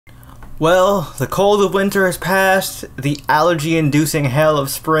Well, the cold of winter has passed, the allergy-inducing hell of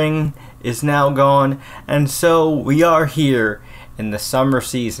spring is now gone, and so we are here in the summer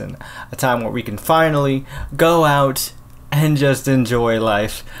season, a time where we can finally go out and just enjoy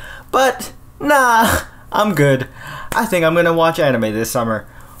life. But, nah, I'm good. I think I'm gonna watch anime this summer.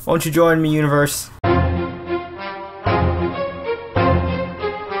 Won't you join me, Youniverse?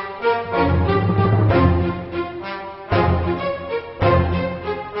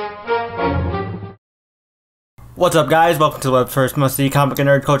 What's up, guys? Welcome to the web's first must-see comic and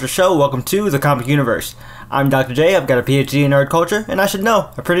nerd culture show. Welcome to the Comic Universe. I'm Dr. J. I've got a PhD in nerd culture, and I should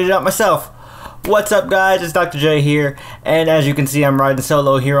know. I printed it out myself. What's up, guys? It's Dr. J here, and as you can see, I'm riding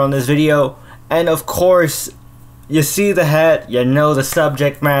solo here on this video. And of course, you see the hat, you know the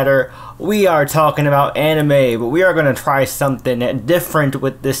subject matter. We are talking about anime, but we are going to try something different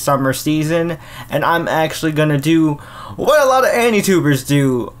with this summer season, and I'm actually going to do what a lot of AniTubers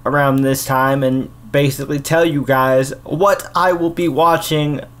do around this time, and basically tell you guys what I will be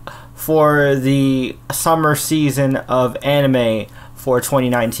watching for the summer season of anime for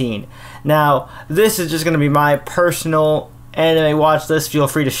 2019. Now, this is just going to be my personal anime watch list. Feel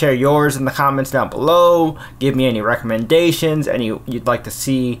free to share yours in the comments down below. Give me any recommendations, any you'd like to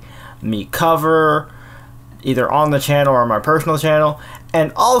see me cover, either on the channel or on my personal channel.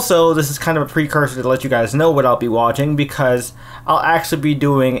 And also, this is kind of a precursor to let you guys know what I'll be watching, because I'll actually be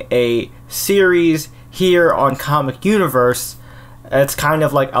doing a series here on Comic Universe. It's kind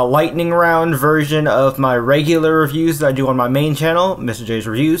of like a lightning round version of my regular reviews that I do on my main channel, Mr. J's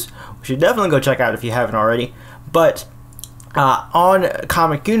Reviews, which you definitely go check out if you haven't already. But on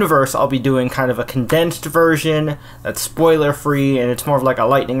Comic Universe, I'll be doing kind of a condensed version that's spoiler free, and it's more of like a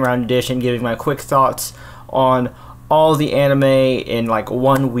lightning round edition, giving my quick thoughts on all the anime in like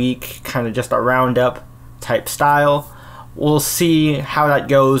 1 week, kind of just a roundup type style. We'll see how that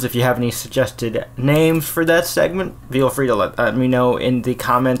goes. If you have any suggested names for that segment, feel free to let me know in the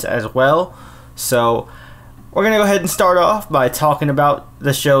comments as well. So we're going to go ahead and start off by talking about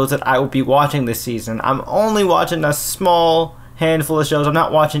the shows that I will be watching this season. I'm only watching a small handful of shows. I'm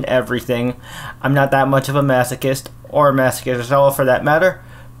not watching everything. I'm not that much of a masochist, or a masochist at all for that matter.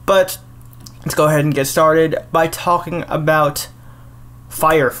 But let's go ahead and get started by talking about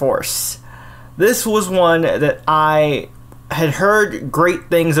Fire Force. This was one that I had heard great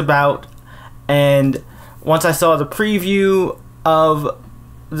things about, and once I saw the preview of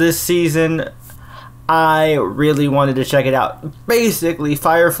this season, I really wanted to check it out. Basically,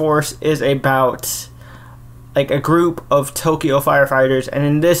 Fire Force is about like a group of Tokyo firefighters, and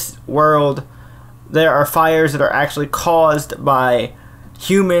in this world, there are fires that are actually caused by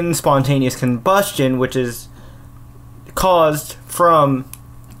human spontaneous combustion, which is caused from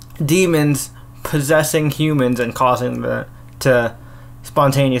demons possessing humans and causing them to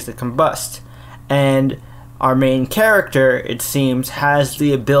spontaneously combust. And our main character, it seems, has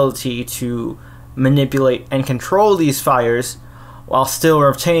the ability to manipulate and control these fires while still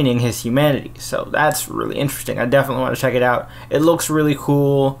retaining his humanity. So that's really interesting. I definitely want to check it out. It looks really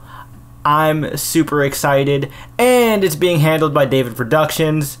cool. I'm super excited, and it's being handled by David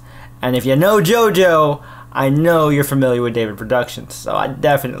Productions, and if you know JoJo, I know you're familiar with David Productions, so I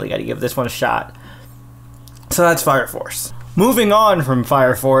definitely got to give this one a shot. So that's Fire Force. Moving on from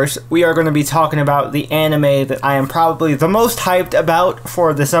Fire Force, we are going to be talking about the anime that I am probably the most hyped about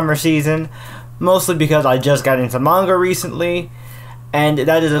for the summer season, mostly because I just got into manga recently, and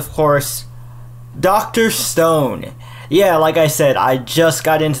that is, of course, Dr. Stone. Yeah, like I said, I just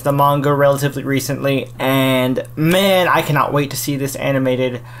got into the manga relatively recently, and man, I cannot wait to see this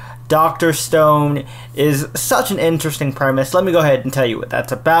animated. Dr. Stone is such an interesting premise. Let me go ahead and tell you what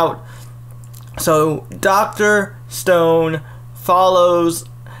that's about. So, Dr. Stone follows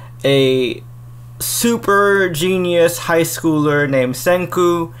a super genius high schooler named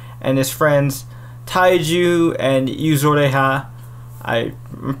Senku and his friends Taiju and Yuzoreha.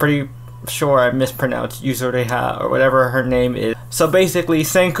 I'm pretty sure I mispronounced Yuzoreha or whatever her name is. So basically,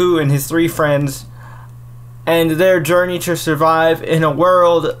 Senku and his 3 friends and their journey to survive in a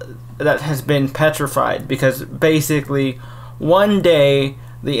world that has been petrified, because basically one day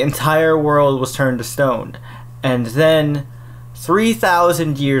the entire world was turned to stone, and then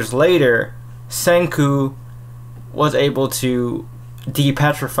 3,000 years later Senku was able to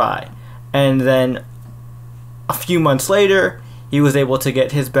depetrify, and then a few months later he was able to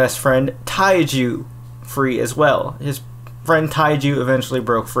get his best friend Taiju free as well. His friend Taiju eventually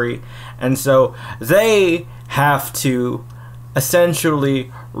broke free, and so they have to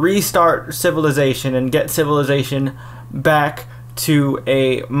essentially restart civilization and get civilization back to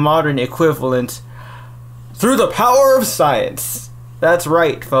a modern equivalent through the power of science. That's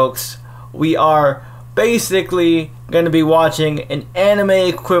right, folks. we are basically going to be watching an anime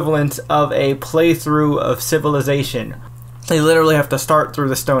equivalent of a playthrough of Civilization. They literally have to start through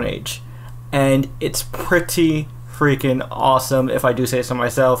the Stone Age, and it's pretty freaking awesome, if I do say so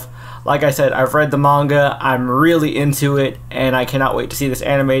myself. Like I said, I've read the manga, I'm really into it, and I cannot wait to see this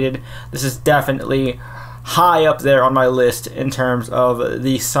animated. This is definitely high up there on my list in terms of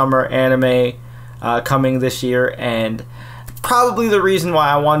the summer anime coming this year, and probably the reason why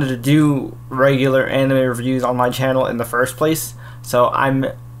I wanted to do regular anime reviews on my channel in the first place. So I'm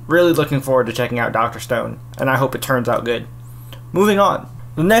really looking forward to checking out Dr. Stone, and I hope it turns out good. Moving on.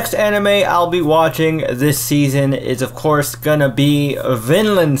 The next anime I'll be watching this season is, of course, gonna be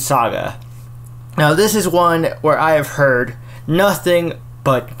Vinland Saga. Now, this is one where I have heard nothing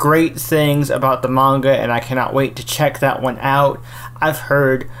but great things about the manga, and I cannot wait to check that one out. I've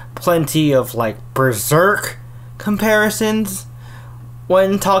heard plenty of, like, Berserk comparisons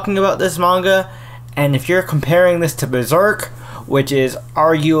when talking about this manga, and if you're comparing this to Berserk, which is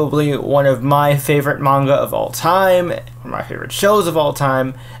arguably one of my favorite manga of all time, one of my favorite shows of all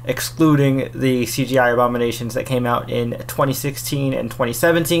time, excluding the CGI abominations that came out in 2016 and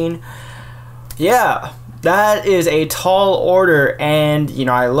 2017. Yeah, that is a tall order, and, you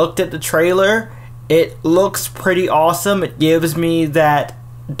know, I looked at the trailer. It looks pretty awesome. It gives me that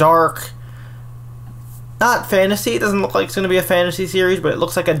dark, not fantasy, it doesn't look like it's going to be a fantasy series, but it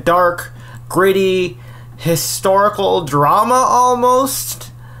looks like a dark, gritty, historical drama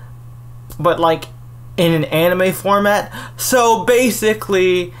almost, but like in an anime format. So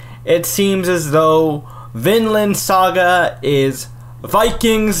basically, it seems as though Vinland Saga is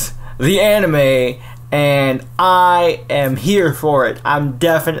Vikings the anime, and I am here for it. I'm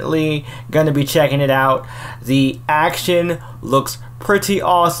definitely gonna be checking it out. The action looks pretty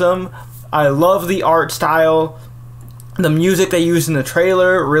awesome. I love the art style. The music they used in the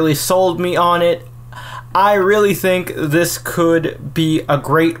trailer really sold me on it. I really think this could be a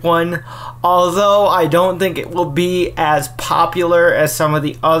great one, although I don't think it will be as popular as some of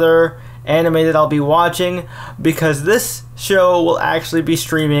the other anime that I'll be watching, because this show will actually be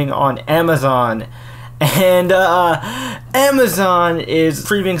streaming on Amazon. And Amazon is a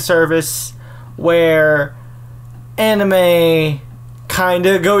streaming service where anime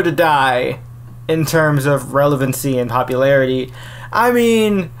kinda go to die in terms of relevancy and popularity. I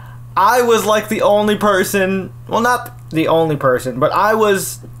mean, I was like the only person, well, not the only person, but I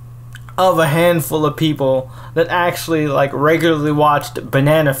was of a handful of people that actually like regularly watched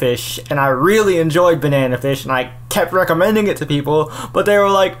Banana Fish, and I really enjoyed Banana Fish, and I kept recommending it to people, but they were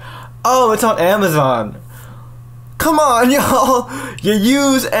like, oh, it's on Amazon. Come on, y'all, you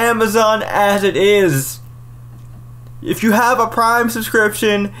use Amazon as it is. If you have a Prime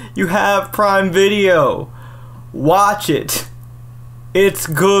subscription, you have Prime Video. Watch it. It's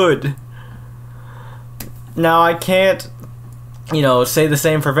good. Now, I can't, you know, say the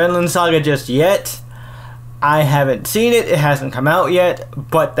same for Vinland Saga just yet. I haven't seen it. It hasn't come out yet.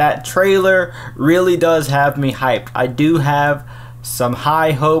 But that trailer really does have me hyped. I do have some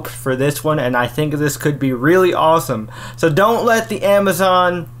high hopes for this one, and I think this could be really awesome. So don't let the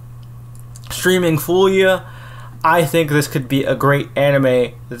Amazon streaming fool you. I think this could be a great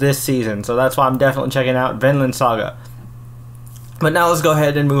anime this season. So that's why I'm definitely checking out Vinland Saga. But now let's go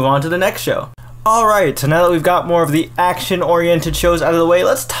ahead and move on to the next show. Alright, so now that we've got more of the action-oriented shows out of the way,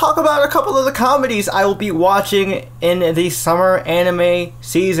 let's talk about a couple of the comedies I will be watching in the summer anime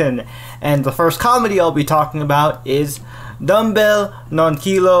season. And the first comedy I'll be talking about is Dumbbell non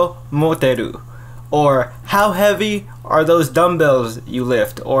Kilo Moteru, or How Heavy Are Those Dumbbells You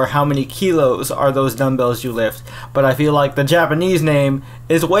Lift, or How Many Kilos Are Those Dumbbells You Lift. But I feel like the Japanese name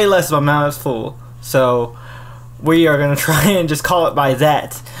is way less of a mouthful, so we are going to try and just call it by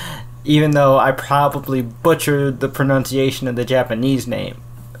that, even though I probably butchered the pronunciation of the Japanese name,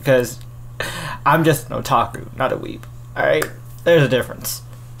 because I'm just an otaku, not a weeb. Alright? There's a difference.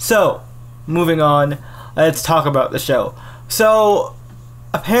 So, moving on, let's talk about the show. So,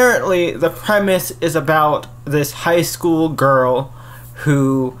 apparently the premise is about this high school girl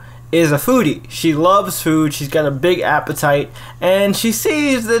who is a foodie. She loves food, she's got a big appetite, and she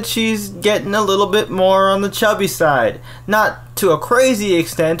sees that she's getting a little bit more on the chubby side. Not to a crazy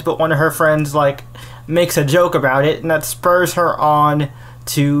extent, but one of her friends like makes a joke about it, and that spurs her on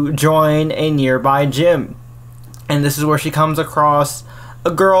to join a nearby gym. And this is where she comes across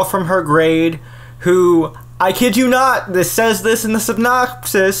a girl from her grade who, I kid you not, this says this in the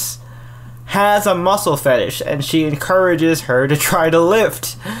synopsis, has a muscle fetish, and she encourages her to try to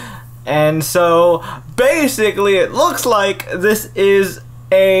lift. And so, basically, it looks like this is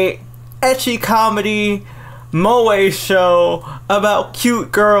a ecchi comedy moe show about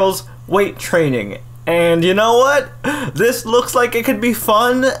cute girls weight training. And you know what? This looks like it could be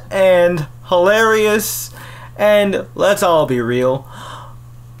fun and hilarious. And let's all be real.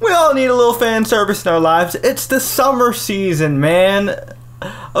 We all need a little fan service in our lives. It's the summer season, man.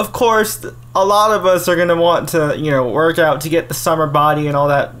 Of course, a lot of us are going to want to, work out to get the summer body and all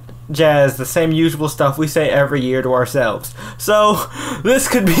that jazz. The same usual stuff we say every year to ourselves. So, this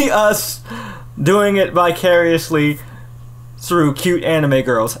could be us doing it vicariously through cute anime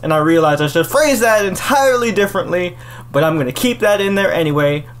girls. And I realize I should phrase that entirely differently, but I'm going to keep that in there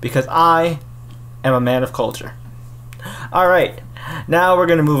anyway because I am a man of culture. Alright, now we're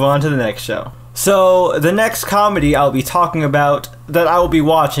going to move on to the next show. So, the next comedy I'll be talking about that I will be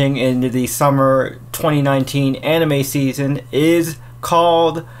watching in the summer 2019 anime season is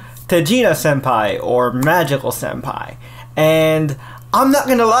called Tejina Senpai, or Magical Senpai. And I'm not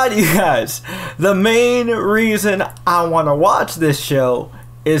gonna lie to you guys, the main reason I want to watch this show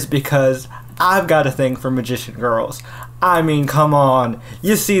is because I've got a thing for magician girls. I mean, come on.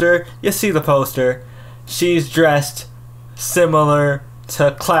 You see her, you see the poster. She's dressed similar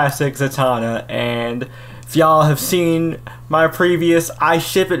to classic Zatanna, and if y'all have seen my previous I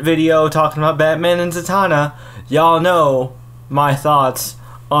Ship It video talking about Batman and Zatanna, y'all know my thoughts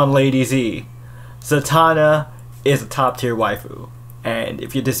on Lady Z. Zatanna is a top tier waifu. And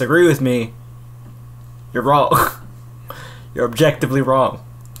if you disagree with me, you're wrong. You're objectively wrong.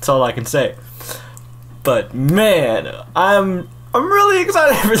 That's all I can say. But man, I'm really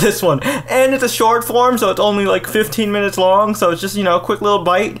excited for this one. And it's a short form, so it's only like 15 minutes long, so it's just, a quick little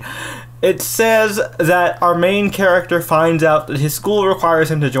bite. It says that our main character finds out that his school requires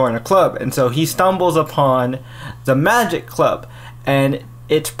him to join a club, and so he stumbles upon the Magic Club. And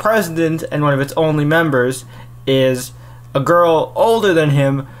its president and one of its only members is a girl older than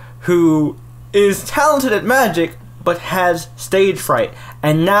him who is talented at magic but has stage fright.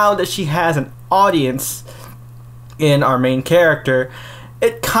 And now that she has an audience in our main character,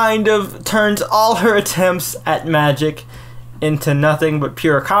 it kind of turns all her attempts at magic into nothing but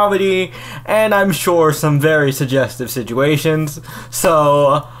pure comedy, and I'm sure some very suggestive situations.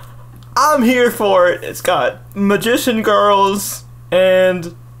 So I'm here for it. It's got magician girls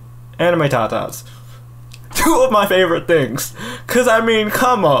and anime tatas. Two of my favorite things. Cause I mean,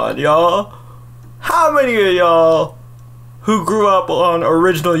 come on, y'all. How many of y'all who grew up on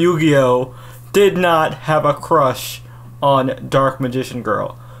original Yu-Gi-Oh! Did not have a crush on Dark Magician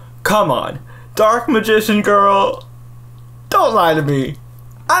Girl? Come on. Dark Magician Girl, don't lie to me.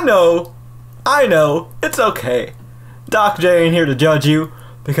 I know. It's okay. Doc J ain't here to judge you,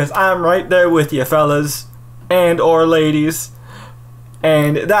 because I'm right there with you, fellas and or ladies.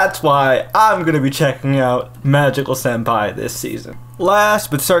 And that's why I'm going to be checking out Magical Senpai this season. Last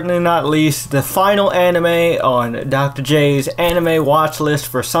but certainly not least, the final anime on Dr. J's anime watch list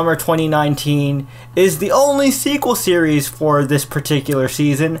for summer 2019 is the only sequel series for this particular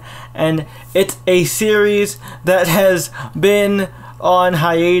season, and it's a series that has been on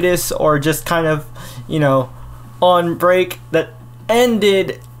hiatus or just kind of, on break, that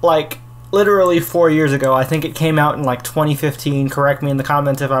ended like literally 4 years ago. I think it came out in like 2015. Correct me in the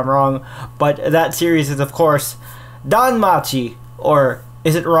comments if I'm wrong. But that series is, of course, Danmachi, or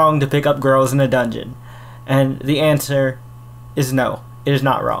Is It Wrong to Pick Up Girls in a Dungeon? And the answer is no. It is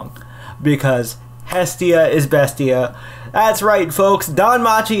not wrong. Because Hestia is Bestia. That's right, folks.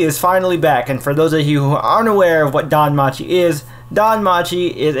 Danmachi is finally back. And for those of you who aren't aware of what Danmachi is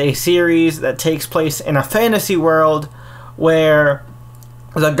a series that takes place in a fantasy world where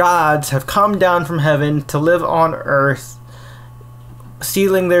the gods have come down from heaven to live on earth,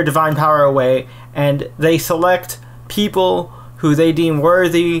 stealing their divine power away, and they select people who they deem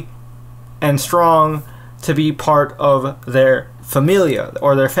worthy and strong to be part of their familia,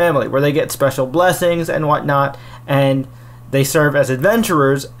 or their family, where they get special blessings and whatnot, and they serve as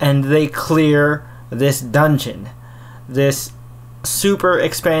adventurers, and they clear this dungeon, this super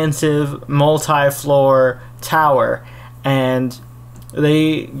expansive multi-floor tower, and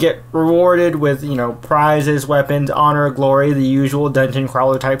they get rewarded with, prizes, weapons, honor, glory, the usual dungeon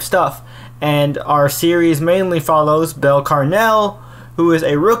crawler type stuff. And our series mainly follows Bel Carnell, who is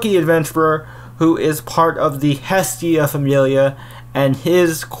a rookie adventurer who is part of the Hestia Familia, and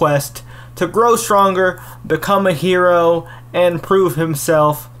his quest to grow stronger, become a hero, and prove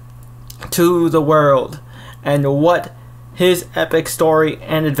himself to the world, and what his epic story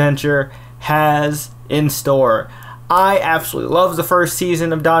and adventure has in store. I absolutely love the first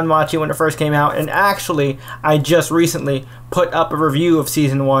season of Danmachi when it first came out, and actually, I just recently put up a review of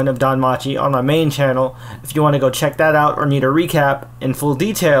Season 1 of Danmachi on my main channel. If you want to go check that out or need a recap in full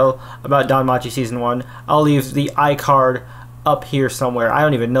detail about Danmachi Season 1, I'll leave the iCard up here somewhere. I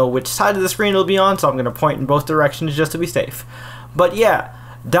don't even know which side of the screen it'll be on, so I'm going to point in both directions just to be safe. But yeah,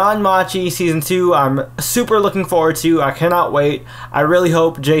 Danmachi Season 2, I'm super looking forward to. I cannot wait. I really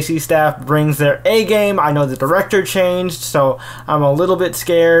hope JC staff brings their A game. I know the director changed, so I'm a little bit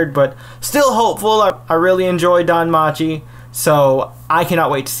scared, but still hopeful. I really enjoy Danmachi, so I cannot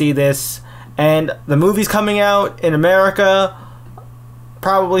wait to see this. And the movie's coming out in America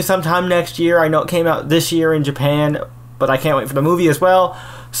probably sometime next year. I know it came out this year in Japan, but I can't wait for the movie as well.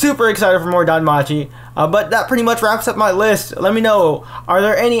 Super excited for more Danmachi. But that pretty much wraps up my list. Let me know, are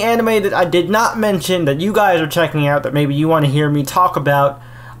there any anime that I did not mention that you guys are checking out that maybe you want to hear me talk about?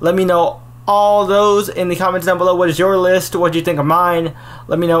 Let me know all those in the comments down below. What is your list? What do you think of mine?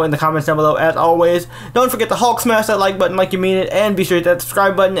 Let me know in the comments down below. As always, don't forget to Hulk smash that like button like you mean it, and be sure to hit that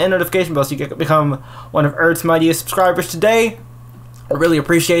subscribe button and notification bell so you can become one of Earth's mightiest subscribers today. I really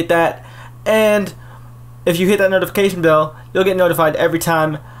appreciate that. And if you hit that notification bell, you'll get notified every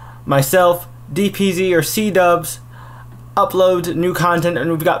time myself, DPZ, or C-Dubs upload new content,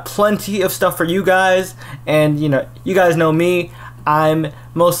 and we've got plenty of stuff for you guys. And you know, you guys know me, I'm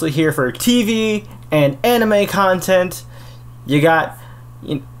mostly here for TV and anime content. You got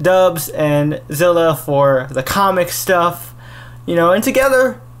Dubs and Zilla for the comic stuff, you know, and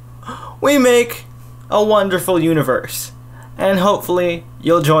together we make a wonderful universe. And hopefully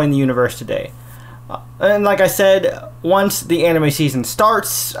you'll join the universe today. And like I said, once the anime season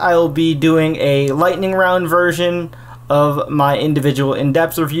starts, I'll be doing a lightning round version of my individual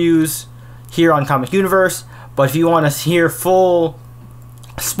in-depth reviews here on Comic Universe. But if you want to hear full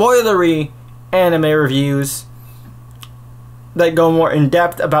spoilery anime reviews that go more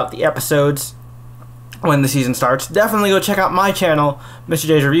in-depth about the episodes when the season starts, definitely go check out my channel, Mr.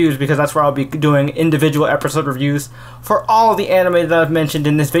 J's Reviews, because that's where I'll be doing individual episode reviews for all the anime that I've mentioned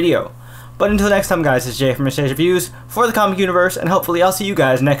in this video. But until next time, guys, it's Jay from Mr. J's Reviews for the Comic Universe, and hopefully I'll see you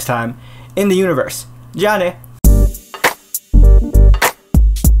guys next time in the universe. Gianni.